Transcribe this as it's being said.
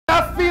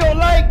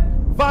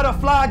Vada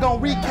Fly gonna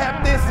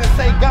recap this and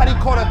say Gotti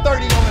caught a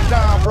 30 on the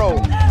John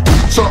Road.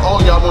 So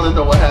all y'all wanna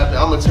know what happened,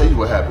 I'm gonna tell you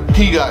what happened.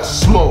 He got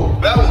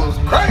smoked. That was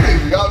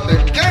crazy out the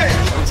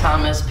game.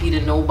 Sometimes SP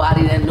to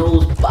nobody that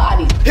knows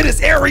body. Hit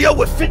his area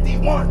with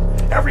 51.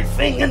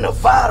 Everything in the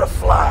Vada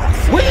Fly.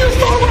 When you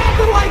start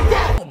rapping like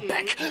that?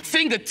 Back,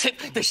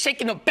 fingertip, the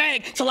shaking the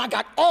bag till I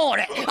got all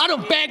that. I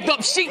done bagged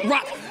up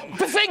sheetrock.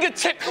 The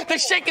fingertip, the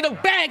shaking the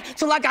bag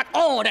till I got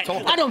all that.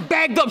 I done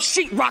bagged up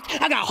sheetrock.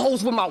 I got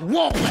holes with my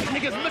wall.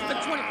 Niggas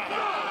Mr. 20.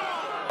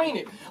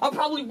 I'm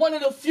probably one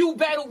of the few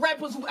battle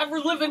rappers who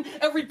ever live in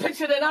every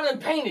picture that I done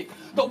painted.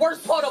 The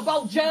worst part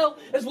about jail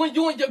is when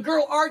you and your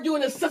girl argue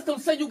and the system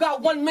say you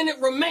got 1 minute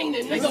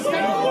remaining, nigga.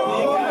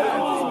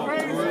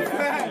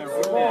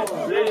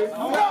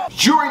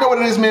 You already know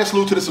what it is, man.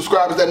 Salute to the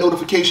subscribers, that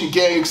notification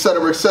gang,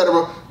 etc.,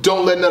 etc.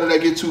 Don't let none of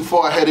that get too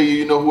far ahead of you.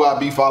 You know who I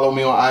be. Follow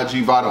me on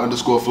IG,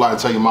 Vada_fly, and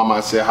tell your mama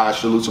I said hi.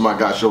 Salute to my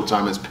guy,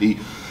 Showtime SP.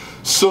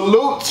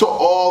 Salute to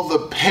all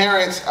the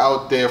parents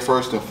out there,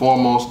 first and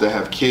foremost, that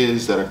have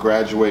kids that are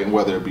graduating,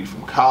 whether it be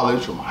from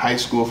college, from high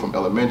school, from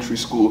elementary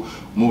school,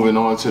 moving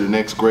on to the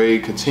next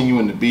grade,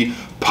 continuing to be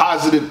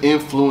positive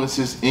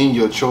influences in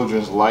your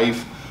children's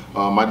life.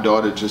 My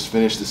daughter just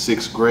finished the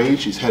 6th grade.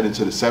 She's heading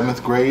to the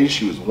 7th grade.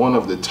 She was one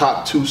of the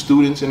top 2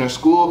 students in her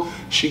school.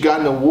 She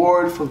got an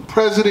award from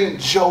President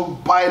Joe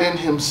Biden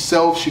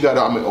himself. She got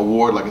an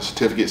award, like a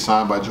certificate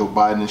signed by Joe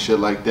Biden and shit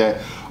like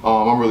that.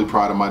 I'm really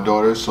proud of my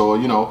daughter. So,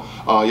 you know,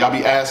 y'all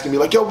be asking me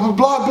like, yo, blog,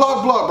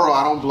 bro.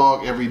 I don't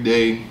blog every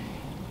day,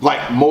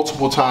 like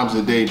multiple times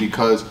a day,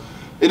 because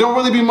it don't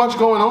really be much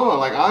going on.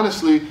 Like,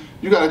 honestly,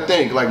 you gotta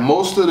think, like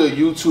most of the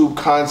YouTube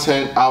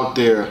content out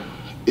there,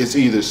 it's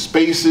either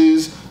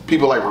spaces,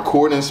 people like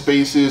recording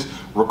spaces,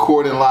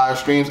 recording live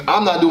streams.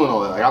 I'm not doing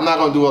all that. Like, I'm not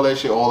gonna do all that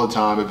shit all the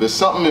time. If it's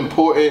something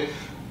important,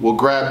 we'll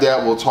grab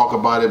that, we'll talk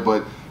about it,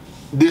 but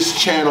this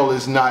channel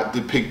is not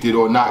depicted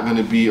or not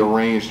gonna be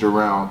arranged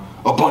around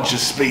a bunch of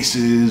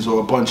spaces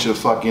or a bunch of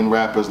fucking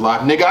rappers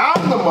live. Nigga,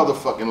 I'm the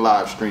motherfucking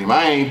live stream.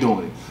 I ain't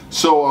doing it.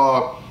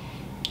 So,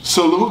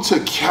 salute to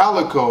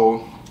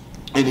Calicoe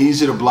and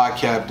Eazy the Block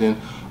Captain.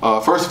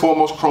 First and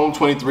foremost, Chrome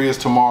 23 is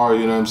tomorrow,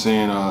 you know what I'm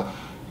saying?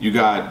 You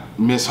got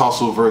Miss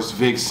Hustle versus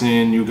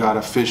Vixen, you got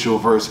Official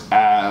versus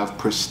Av,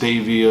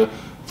 Prestavia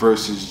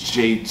versus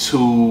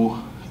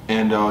J2,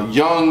 and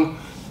Young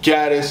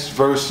Gaddis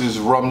versus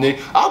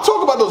Rumnick. I'll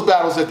talk about those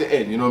battles at the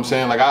end, you know what I'm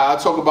saying? Like, I'll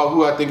talk about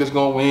who I think is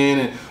gonna win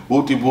and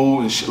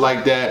whoop-de-woo and shit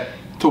like that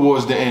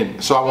towards the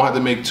end. So I won't have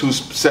to make 2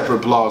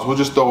 separate blogs. We'll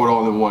just throw it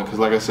all in one, because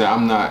like I said,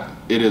 I'm not,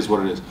 it is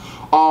what it is.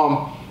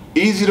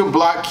 Eazy the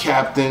Block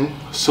Captain,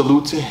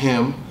 salute to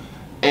him,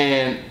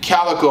 and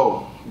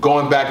Calicoe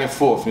going back and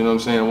forth, you know what I'm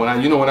saying? When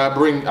I'm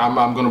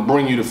gonna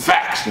bring you the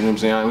facts, you know what I'm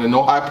saying? I mean,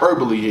 no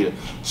hyperbole here.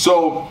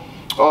 So,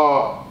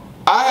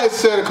 I had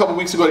said a couple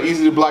weeks ago that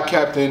Eazy the Block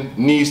Captain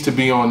needs to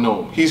be on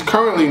Gnome. He's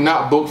currently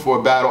not booked for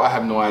a battle. I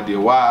have no idea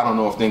why. I don't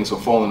know if things are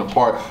falling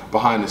apart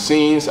behind the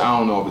scenes. I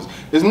don't know if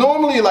it's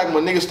normally like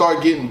when niggas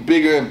start getting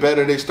bigger and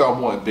better, they start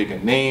wanting bigger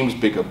names,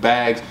 bigger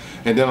bags,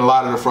 and then a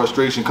lot of the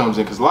frustration comes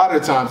in, because a lot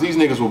of the times these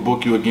niggas will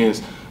book you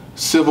against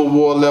Civil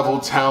War level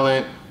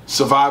talent,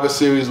 Survivor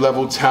Series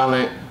level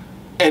talent,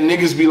 and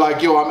niggas be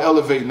like, yo, I'm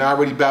elevating. I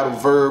already battled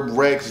Verb,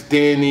 Rex,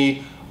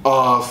 Danny,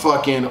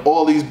 fucking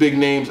all these big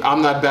names.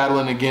 I'm not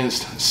battling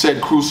against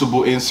said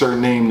Crucible insert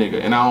name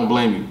nigga, and I don't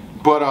blame you.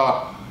 But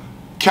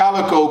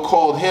Calicoe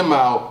called him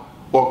out,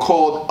 or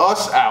called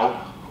us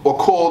out, or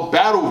called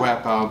Battle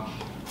Rap out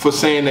for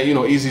saying that, you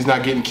know, Eazy's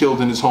not getting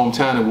killed in his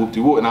hometown and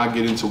whoop-de-whoop, and I'll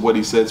get into what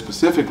he said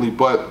specifically.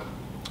 But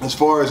as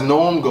far as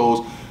Gnome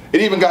goes,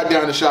 it even got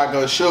down to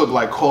Shotgun Suge,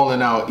 like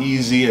calling out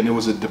Eazy, and there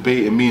was a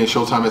debate, and me and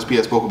Showtime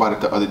SP spoke about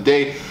it the other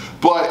day.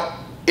 But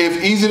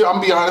if Eazy, I'm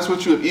gonna be honest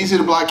with you, if Eazy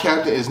the Block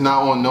Captain is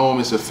not on Gnome,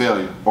 it's a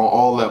failure on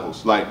all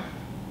levels. Like,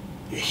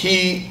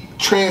 he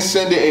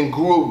transcended and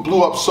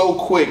blew up so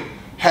quick,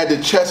 had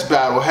the chess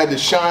battle, had the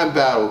shine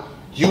battle.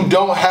 You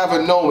don't have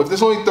a Gnome. If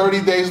there's only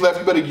 30 days left,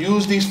 you better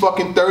use these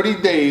fucking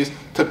 30 days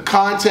to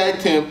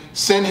contact him,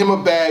 send him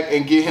a bag,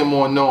 and get him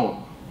on Gnome.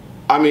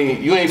 I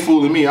mean, you ain't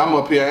fooling me. I'm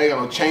up here, I ain't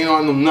got no chain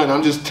on them, nothing.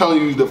 I'm just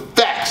telling you the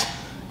facts.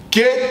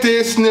 Get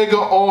this nigga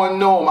on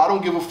Gnome. I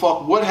don't give a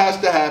fuck what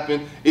has to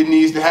happen. It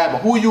needs to happen.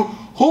 Who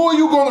are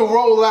you gonna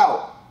roll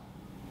out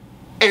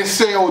and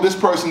say, oh, this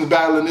person's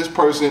battling this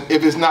person,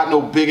 if it's not no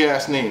big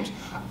ass names?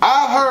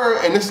 I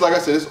heard, and this, like I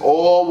said, it's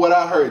all what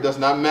I heard. It does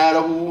not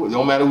matter who, it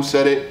don't matter who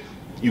said it.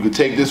 You can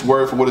take this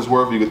word for what it's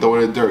worth, you can throw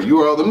it in the dirt.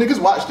 You all them niggas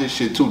watch this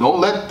shit too. Don't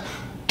let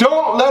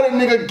a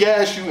nigga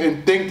gas you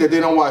and think that they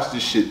don't watch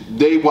this shit.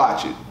 They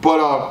watch it. But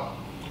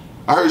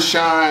I heard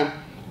Shine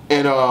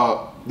and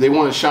they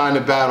want to Shine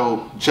to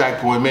battle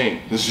Jack Boy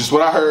Maine. This is just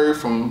what I heard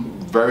from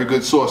very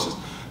good sources.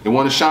 They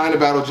want to Shine to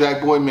battle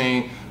Jack Boy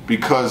Maine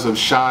because of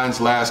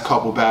Shine's last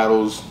couple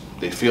battles.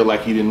 They feel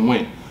like he didn't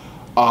win.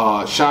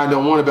 Shine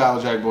don't want to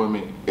battle Jack Boy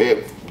Maine.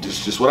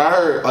 It's just what I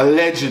heard.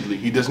 Allegedly,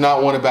 he does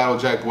not want to battle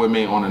Jack Boy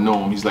Maine on a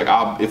Gnome. He's like,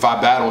 if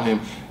I battle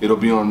him, it'll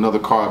be on another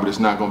card, but it's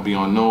not going to be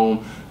on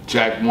Gnome.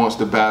 Jack wants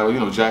to battle, you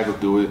know, Jack will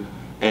do it.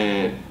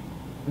 And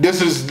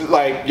this is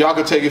like, y'all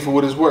can take it for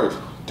what it's worth.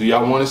 Do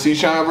y'all want to see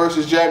Shine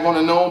versus Jack on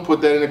the Gnome?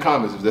 Put that in the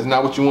comments. If that's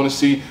not what you want to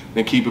see,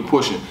 then keep it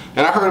pushing.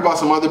 And I heard about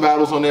some other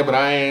battles on there, but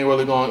I ain't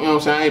really going, you know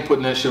what I'm saying? I ain't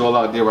putting that shit all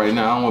out there right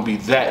now. I don't want to be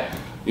that,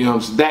 you know what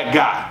I'm saying, that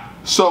guy.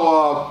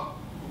 So,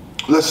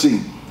 let's see.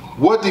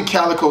 What did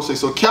Calicoe say?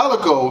 So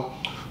Calicoe,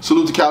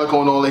 salute to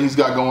Calicoe and all that he's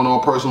got going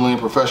on personally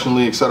and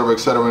professionally, etc.,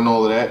 and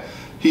all of that.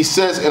 He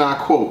says, and I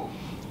quote,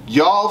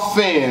 y'all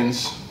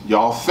fans,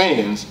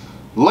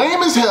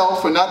 lame as hell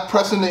for not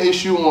pressing the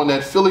issue on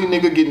that Philly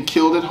nigga getting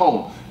killed at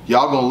home.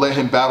 Y'all gonna let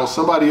him battle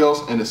somebody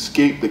else and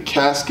escape the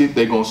casket.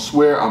 They gonna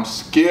swear I'm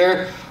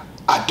scared.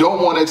 I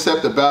don't want to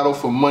accept a battle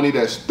for money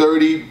that's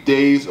 30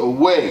 days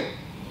away.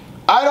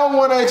 I don't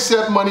want to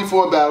accept money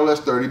for a battle that's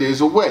 30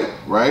 days away,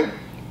 right?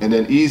 And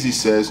then Eazy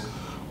says,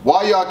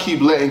 why y'all keep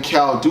letting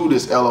Cal do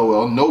this,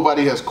 LOL?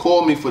 Nobody has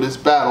called me for this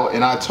battle,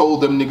 and I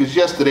told them niggas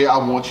yesterday I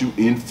want you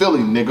in Philly,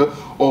 nigga,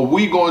 or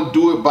we gonna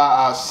do it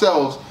by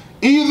ourselves.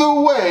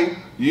 Either way,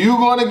 you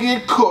gonna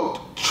get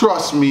cooked.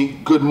 Trust me.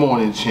 Good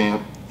morning,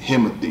 champ.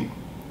 Himothy,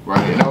 right?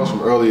 And that was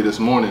from earlier this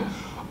morning.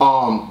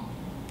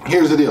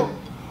 Here's the deal.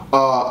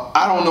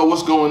 I don't know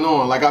what's going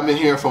on. Like, I've been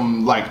hearing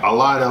from like a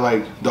lot of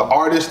like the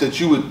artists that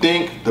you would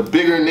think, the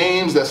bigger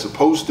names that's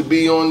supposed to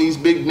be on these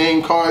big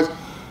name cards,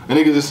 and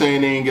niggas are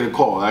saying they ain't get a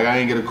call. Like, I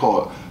ain't get a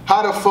call.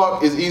 How the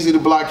fuck is Eazy the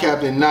Block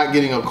Captain not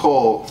getting a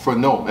call for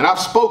Gnome? And I've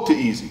spoke to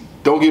Eazy.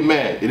 Don't get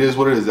mad. It is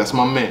what it is. That's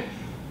my man.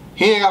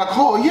 He ain't got a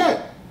call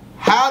yet.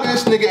 How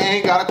this nigga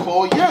ain't got a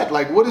call yet?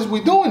 Like, what is we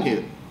doing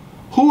here?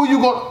 Who are you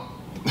going?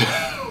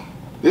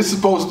 This is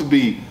supposed to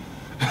be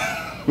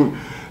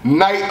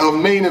night of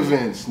main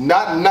events,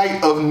 not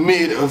night of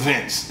mid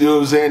events. You know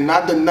what I'm saying?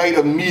 Not the night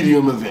of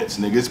medium events,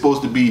 nigga. It's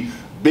supposed to be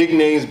big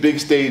names, big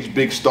stage,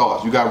 big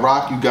stars. You got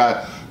Rock, you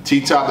got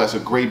T-Top. That's a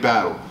great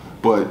battle.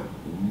 But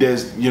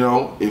there's, you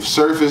know, if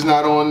Surf is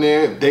not on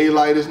there, if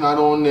Daylight is not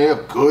on there,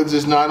 if Goods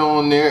is not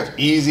on there, if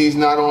Eazy's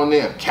not on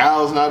there, if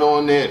Cal's not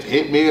on there, if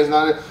Hitman is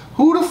not there,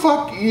 who the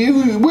fuck,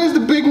 where's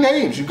the big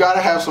names? You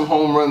gotta have some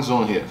home runs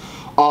on here.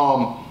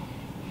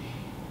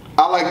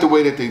 I like the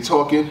way that they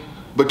talking,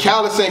 but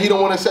Cal is saying he don't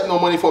want to accept no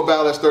money for a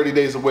battle that's 30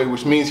 days away,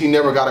 which means he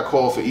never got a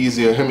call for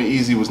Eazy, or him and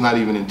Eazy was not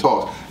even in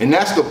talks. And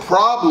that's the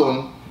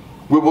problem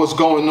with what's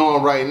going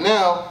on right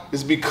now,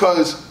 is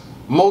because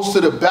most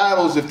of the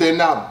battles, if they're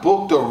not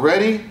booked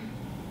already,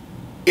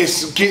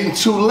 it's getting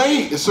too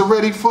late. It's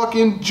already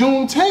fucking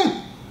June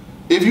 10th.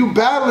 If you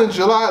battle in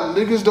July,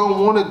 niggas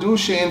don't want to do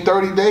shit in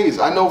 30 days.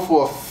 I know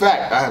for a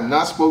fact. I have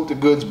not spoke to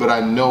Goods, but I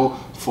know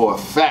for a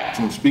fact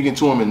from speaking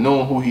to him and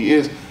knowing who he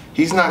is,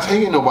 he's not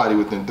taking nobody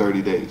within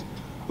 30 days.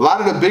 A lot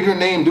of the bigger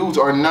name dudes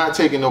are not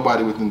taking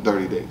nobody within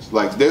 30 days.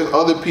 Like, there's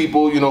other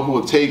people, you know, who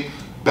will take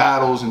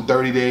battles in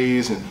 30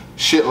 days and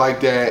shit like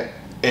that,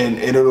 and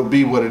it'll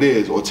be what it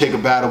is. Or take a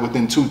battle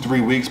within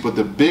 2-3 weeks. But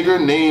the bigger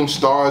name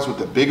stars with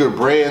the bigger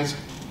brands,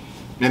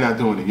 they're not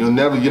doing it. You're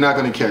not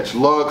gonna catch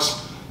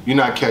Lux. You're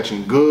not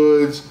catching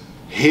Goods,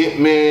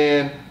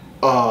 Hitman,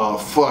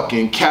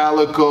 fucking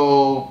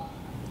Calicoe.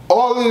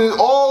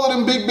 All of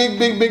them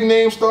big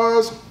name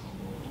stars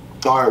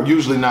are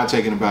usually not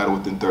taking a battle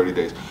within 30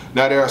 days.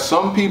 Now, there are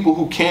some people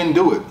who can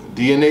do it.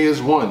 DNA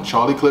is one,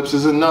 Charlie Clips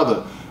is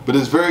another, but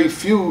there's very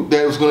few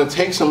that is going to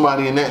take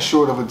somebody in that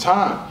short of a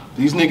time.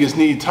 These niggas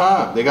need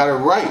time. They got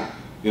it right.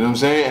 You know what I'm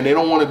saying? And they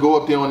don't want to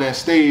go up there on that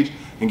stage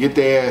and get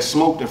their ass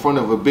smoked in front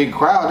of a big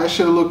crowd. That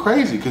shit'll look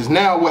crazy. Because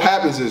now what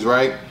happens is,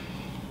 right,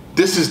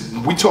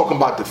 we talking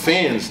about the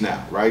fans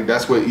now, right?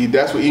 That's what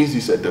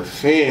Eazy said. The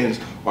fans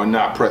are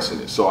not pressing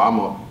it. So I'm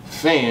a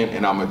fan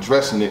and I'm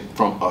addressing it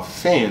from a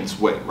fan's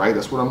way, right?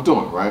 That's what I'm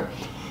doing, right?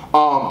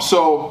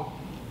 So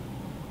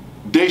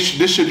this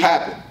should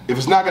happen. If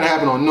it's not gonna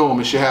happen on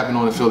Gnome, it should happen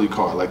on the Philly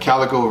card. Like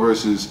Calicoe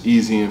versus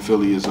Eazy in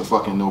Philly is a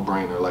fucking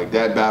no-brainer. Like,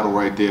 that battle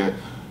right there,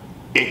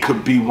 it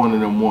could be one of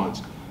them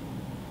ones.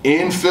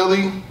 In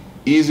Philly,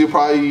 Eazy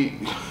probably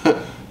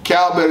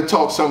Cal better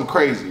talk something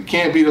crazy. It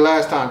can't be the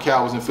last time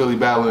Cal was in Philly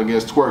battling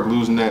against Twerk,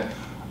 losing that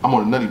I'm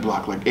on a nutty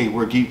block like, hey,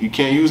 work, you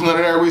can't use none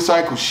of that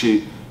recycle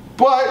shit.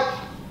 But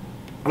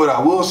what I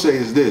will say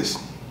is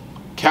this: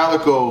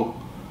 Calicoe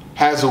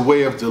has a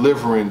way of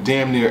delivering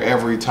damn near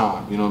every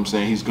time. You know what I'm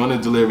saying? He's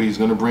gonna deliver, he's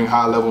gonna bring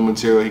high level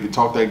material, he can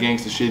talk that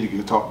gangster shit, he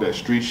can talk that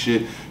street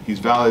shit, he's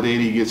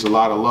validated, he gets a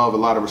lot of love, a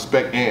lot of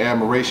respect and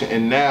admiration,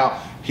 and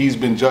now he's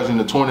been judging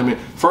the tournament.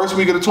 First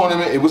week of the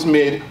tournament, it was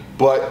mid,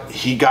 but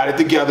he got it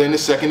together in the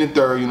second and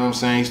third, you know what I'm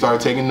saying? He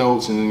started taking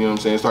notes and, you know what I'm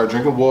saying, started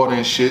drinking water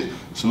and shit.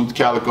 Salute to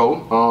Calicoe.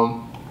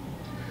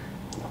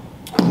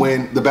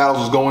 When the battles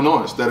was going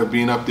on, instead of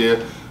being up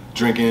there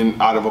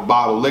drinking out of a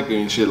bottle of liquor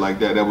and shit like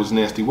that, that was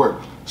nasty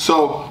work.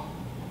 So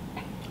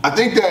I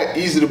think that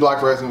Eazy the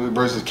Block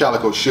versus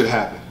Calicoe should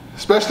happen,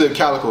 especially if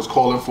Calicoe's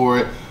calling for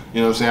it. You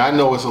know what I'm saying? I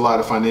know it's a lot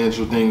of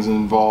financial things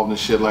involved and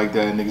shit like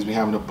that. Niggas be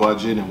having a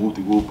budget and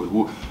whoop-de-whoop, but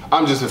whoop.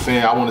 I'm just a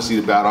fan. I want to see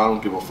the battle. I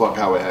don't give a fuck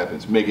how it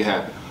happens. Make it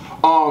happen.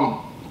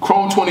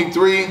 Chrome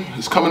 23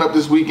 is coming up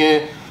this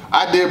weekend.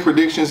 I did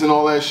predictions and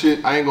all that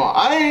shit. I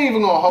ain't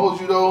even gonna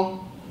hold you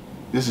though.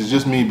 This is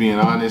just me being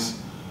honest.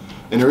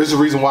 And there is a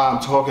reason why I'm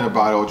talking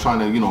about it, or trying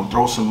to, you know,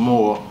 throw some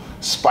more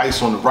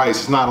spice on the rice.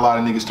 It's not a lot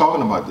of niggas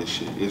talking about this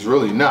shit. It's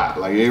really not.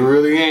 Like, it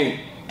really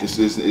ain't.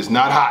 It's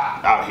not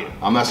hot out here.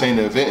 I'm not saying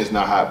the event is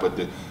not hot, but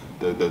the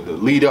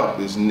lead up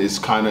is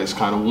kind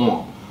of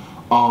warm.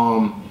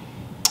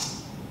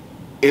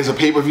 Is a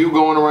pay-per-view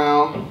going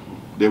around.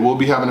 They will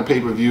be having a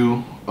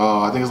pay-per-view.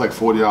 I think it's like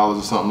 $40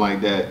 or something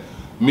like that.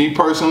 Me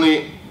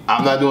personally,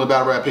 I'm not doing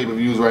battle rap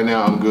pay-per-views right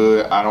now. I'm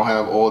good. I don't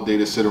have all day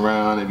to sit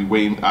around and be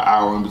waiting an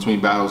hour in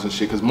between battles and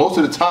shit. Because most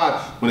of the time,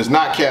 when it's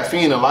not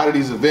caffeine, a lot of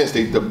these events,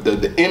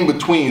 the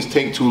in-betweens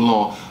take too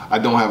long. I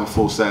don't have a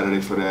full Saturday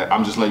for that.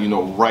 I'm just letting you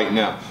know right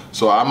now.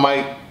 So I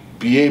might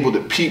be able to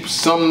peep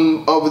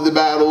some of the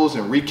battles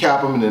and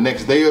recap them in the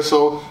next day or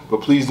so.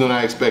 But please do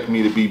not expect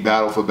me to be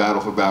battle for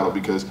battle,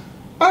 because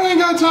I ain't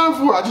got time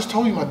for it. I just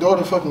told you my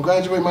daughter fucking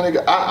graduated, my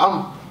nigga.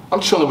 I'm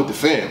chilling with the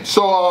fam.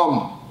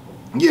 So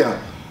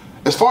yeah.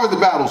 As far as the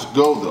battles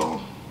go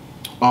though,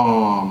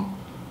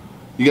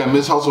 you got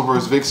Miss Hustle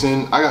versus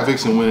Vixen. I got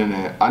Vixen winning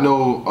that. I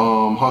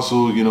know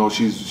Hustle, you know,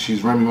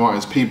 she's Remy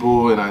Martin's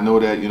people, and I know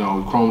that, you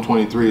know, Chrome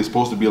 23 is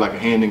supposed to be like a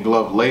hand in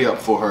glove layup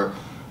for her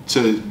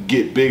to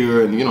get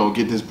bigger and, you know,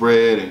 get this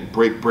bread and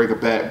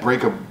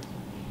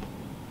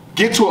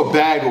get to a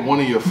bag with one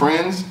of your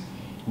friends.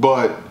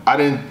 But I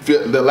didn't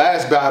feel the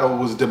last battle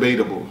was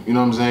debatable, you know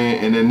what I'm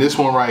saying? And then this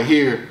one right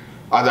here,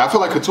 I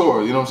feel like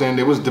Couture, you know what I'm saying?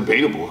 It was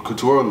debatable.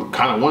 Couture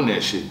kind of won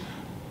that shit.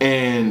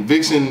 And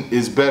Vixen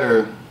is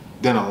better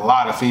than a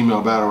lot of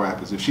female battle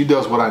rappers. If she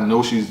does what I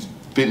know she's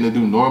fitting to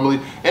do normally,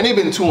 and they've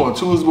been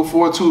 2-on-2s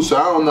before too, so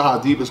I don't know how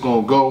deep it's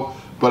gonna go,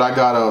 but I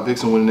got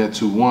Vixen winning that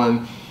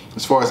 2-1.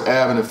 As far as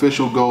Av and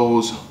Official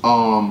goes,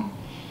 I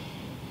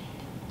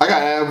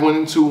got Av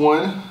winning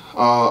 2-1.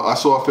 I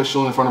saw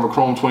Official in front of a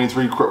Chrome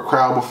 23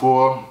 crowd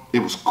before. It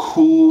was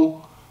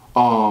cool.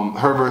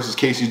 Her versus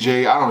Casey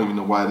J. I don't even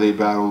know why they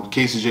battled.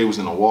 Casey J was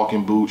in a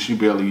walking boot. She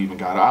barely even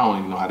got it. I don't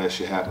even know how that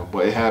shit happened,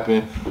 but it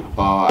happened.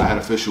 I had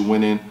Official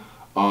winning.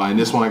 And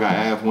this one I got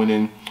Av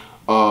winning.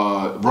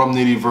 Rum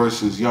Nitty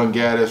versus Young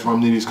Gaddis.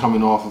 Rum Nitty's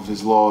coming off of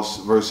his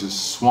loss versus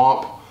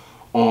Swamp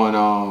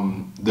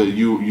on the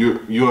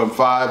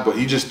UM5, but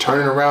he just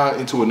turning around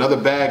into another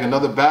bag,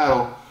 another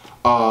battle.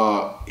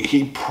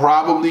 He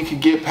probably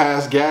could get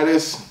past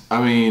Gaddis.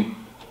 I mean,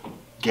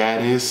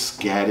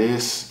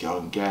 Gaddis,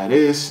 Young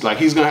Gaddis. Like,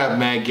 he's gonna have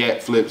mad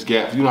gat flips,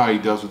 you know how he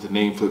does with the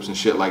name flips and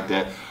shit like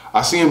that.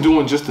 I see him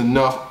doing just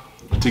enough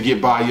to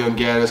get by Young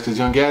Gaddis, because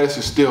Young Gaddis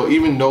is still,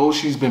 even though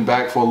she's been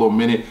back for a little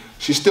minute,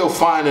 she's still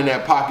finding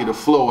that pocket of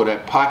flow, or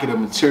that pocket of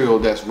material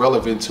that's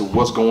relevant to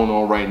what's going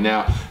on right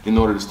now in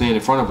order to stand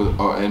in front of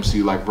a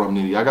MC like Rum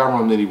Nitty. I got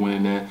Rum Nitty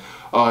winning that.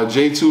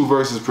 J2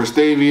 versus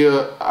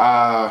Prestavia.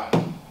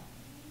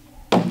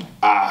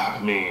 I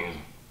mean,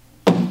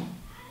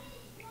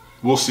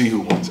 we'll see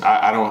who wins.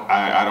 I don't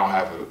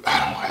have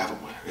a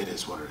winner. It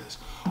is what it is.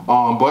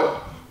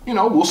 But you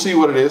know, we'll see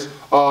what it is.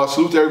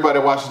 Salute to everybody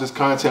that watches this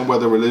content,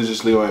 whether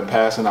religiously or in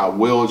passing. I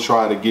will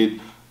try to get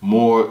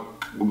more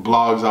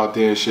blogs out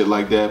there and shit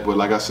like that. But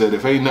like I said,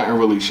 if ain't nothing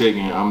really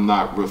shaking, I'm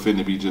not real fit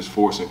to be just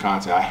forcing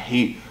content. I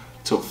hate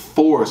to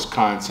force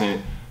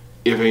content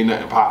if ain't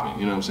nothing popping.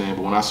 You know what I'm saying?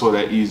 But when I saw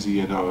that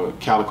Eazy and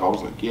Calicoe, I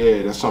was like,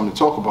 yeah, that's something to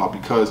talk about,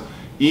 because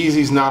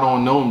Eazy's not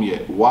on Gnome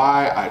yet.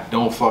 Why? I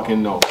don't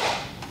fucking know.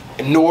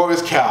 And nor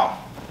is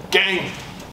Cal. Gang.